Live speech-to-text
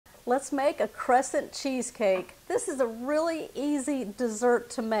Let's make a crescent cheesecake. This is a really easy dessert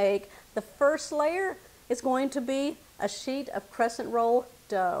to make. The first layer is going to be a sheet of crescent roll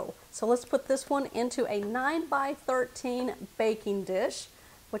dough. So let's put this one into a 9x13 baking dish,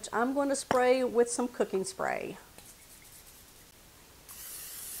 which I'm going to spray with some cooking spray.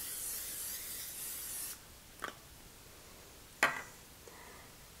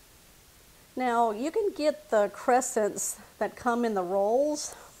 Now you can get the crescents that come in the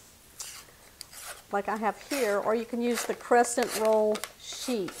rolls, like I have here, or you can use the crescent roll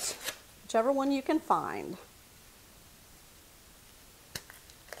sheet, whichever one you can find.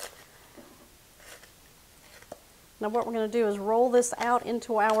 Now what we're going to do is roll this out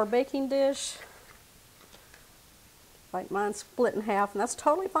into our baking dish. Like mine's split in half, and that's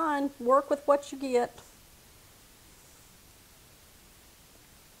totally fine. Work with what you get.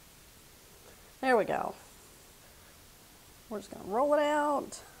 There we go. We're just going to roll it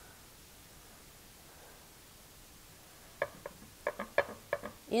out.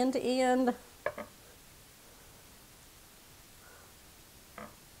 End to end.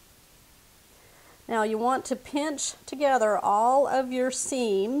 Now you want to pinch together all of your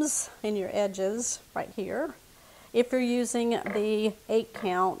seams and your edges right here if you're using the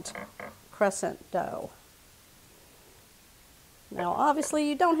 8-count crescent dough. Now obviously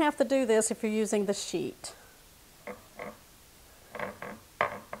you don't have to do this if you're using the sheet.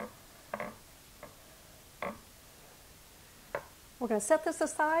 We're going to set this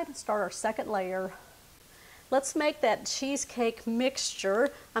aside and start our second layer. Let's make that cheesecake mixture.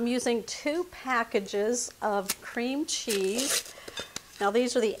 I'm using 2 packages of cream cheese. Now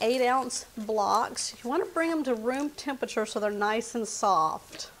these are the 8-ounce blocks. You want to bring them to room temperature so they're nice and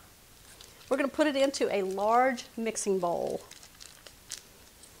soft. We're going to put it into a large mixing bowl.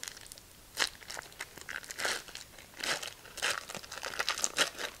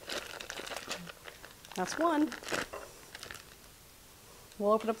 That's one.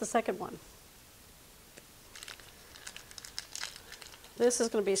 We'll open up the second one. This is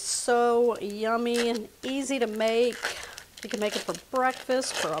going to be so yummy and easy to make. You can make it for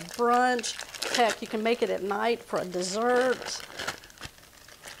breakfast, for a brunch. Heck, you can make it at night for a dessert.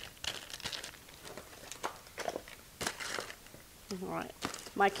 All right,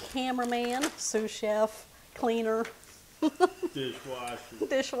 my cameraman, sous chef, cleaner,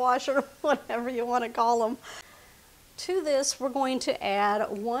 dishwasher, whatever you want to call them. To this, we're going to add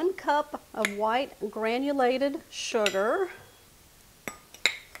 1 cup of white granulated sugar.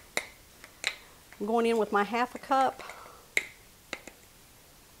 I'm going in with my 1/2 cup.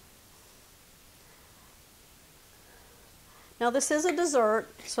 Now this is a dessert,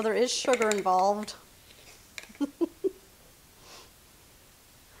 so there is sugar involved.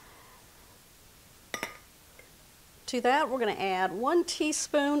 To that, we're going to add 1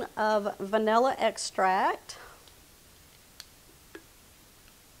 teaspoon of vanilla extract.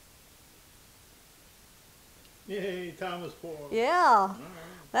 Yay, Thomas pour. Yeah, right.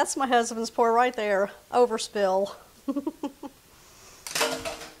 That's my husband's pour right there. Overspill.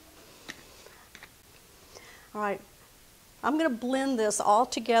 All right, I'm going to blend this all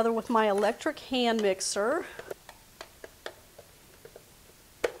together with my electric hand mixer.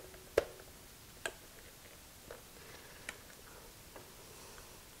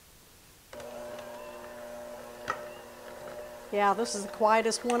 Yeah, this is the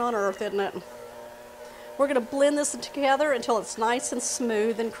quietest one on earth, isn't it? We're going to blend this together until it's nice and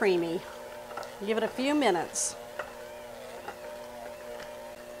smooth and creamy. Give it a few minutes.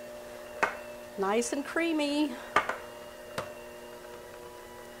 Nice and creamy.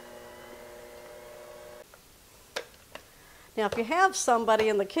 Now, if you have somebody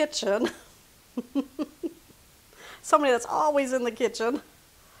in the kitchen, somebody that's always in the kitchen,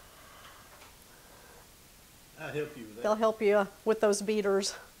 I'll help you with that. They'll help you with those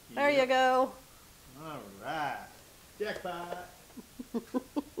beaters. Yep. There you go. All right. Jackpot.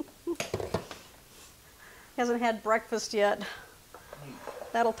 Hasn't had breakfast yet.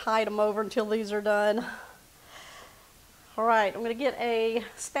 That'll tide him over until these are done. All right, I'm going to get a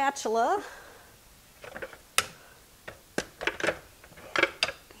spatula.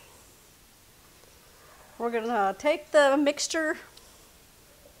 We're going to take the mixture.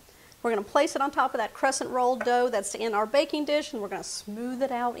 We're going to place it on top of that crescent roll dough that's in our baking dish, and we're going to smooth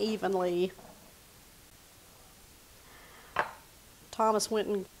it out evenly. Thomas went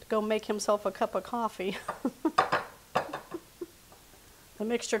and go make himself a cup of coffee. The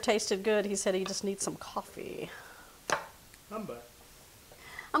mixture tasted good. He said he just needs some coffee. I'm back.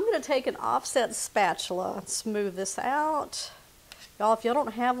 I'm going to take an offset spatula and smooth this out. Y'all, if you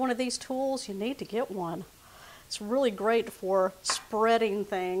don't have one of these tools, you need to get one. It's really great for spreading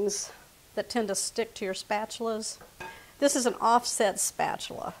things that tend to stick to your spatulas. This is an offset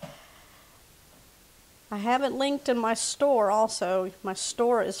spatula. I have it linked in my store also. My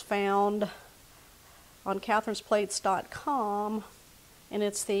store is found on catherinesplates.com, and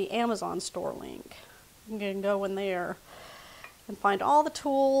it's the Amazon store link. You can go in there and find all the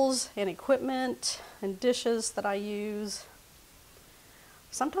tools and equipment and dishes that I use.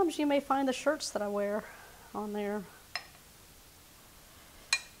 Sometimes you may find the shirts that I wear on there.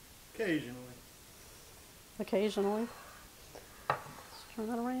 Occasionally. Occasionally. Let's turn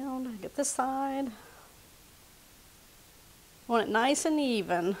that around, get this side. Want it nice and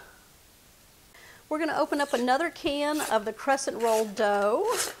even. We're going to open up another can of the crescent roll dough.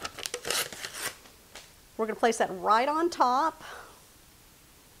 We're going to place that right on top.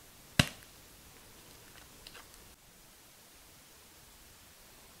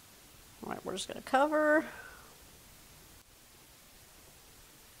 All right, we're just going to cover.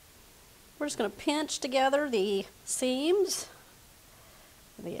 We're just going to pinch together the seams,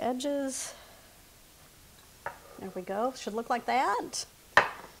 the edges. There we go. Should look like that.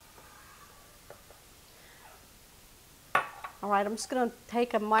 All right, I'm just going to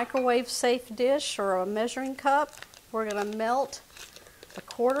take a microwave safe dish or a measuring cup. We're going to melt a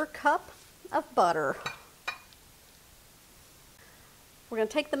 1/4 cup of butter. We're going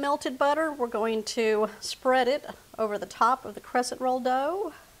to take the melted butter, we're going to spread it over the top of the crescent roll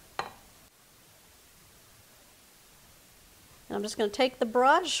dough. And I'm just going to take the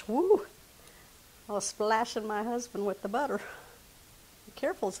brush, woo, I was splashing my husband with the butter. Be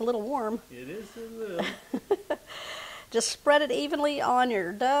careful, it's a little warm. It is a little. Just spread it evenly on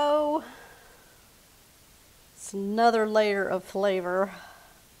your dough. It's another layer of flavor.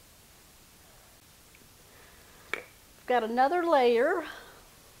 We've got another layer.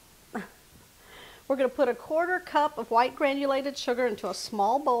 We're going to put a 1/4 cup of white granulated sugar into a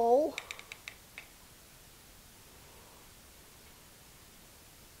small bowl.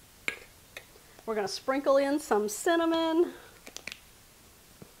 We're going to sprinkle in some cinnamon.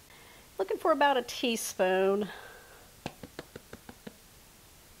 Looking for about a teaspoon. I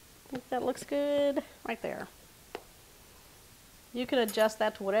think that looks good right there. You can adjust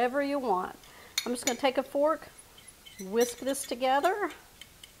that to whatever you want. I'm just going to take a fork, whisk this together.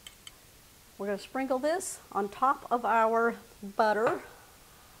 We're going to sprinkle this on top of our butter.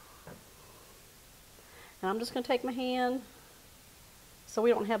 And I'm just going to take my hand so we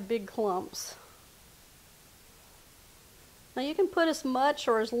don't have big clumps. Now you can put as much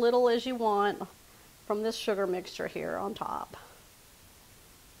or as little as you want from this sugar mixture here on top.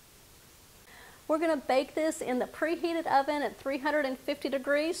 We're going to bake this in the preheated oven at 350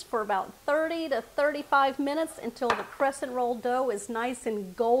 degrees for about 30 to 35 minutes until the crescent roll dough is nice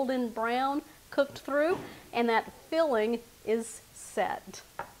and golden brown cooked through and that filling is set.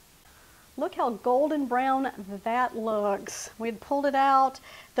 Look how golden brown that looks. We had pulled it out.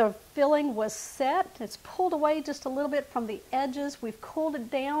 The filling was set. It's pulled away just a little bit from the edges. We've cooled it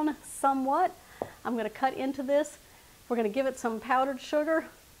down somewhat. I'm going to cut into this. We're going to give it some powdered sugar.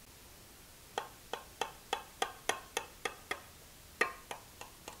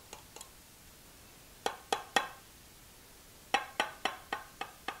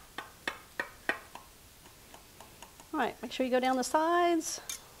 All right, make sure you go down the sides.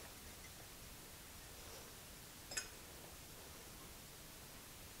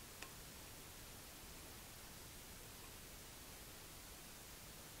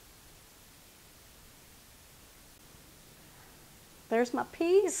 There's my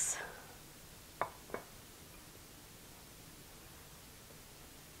piece.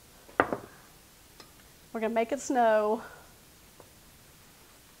 We're going to make it snow.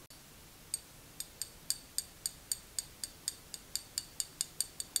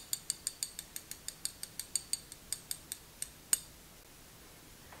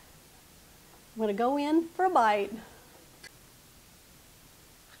 I'm going to go in for a bite.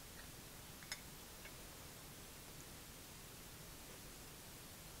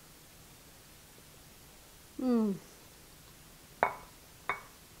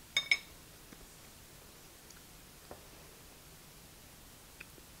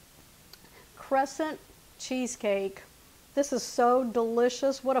 Crescent cheesecake. This is so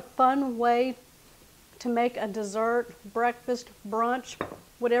delicious. What a fun way to make a dessert, breakfast, brunch,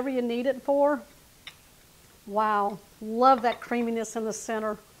 whatever you need it for. Wow, love that creaminess in the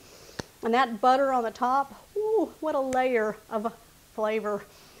center. And that butter on the top, ooh, what a layer of flavor.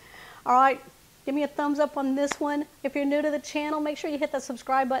 All right, give me a thumbs up on this one. If you're new to the channel, make sure you hit that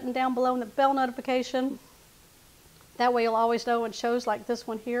subscribe button down below and the bell notification. That way you'll always know when shows like this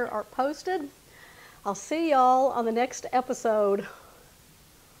one here are posted. I'll see y'all on the next episode.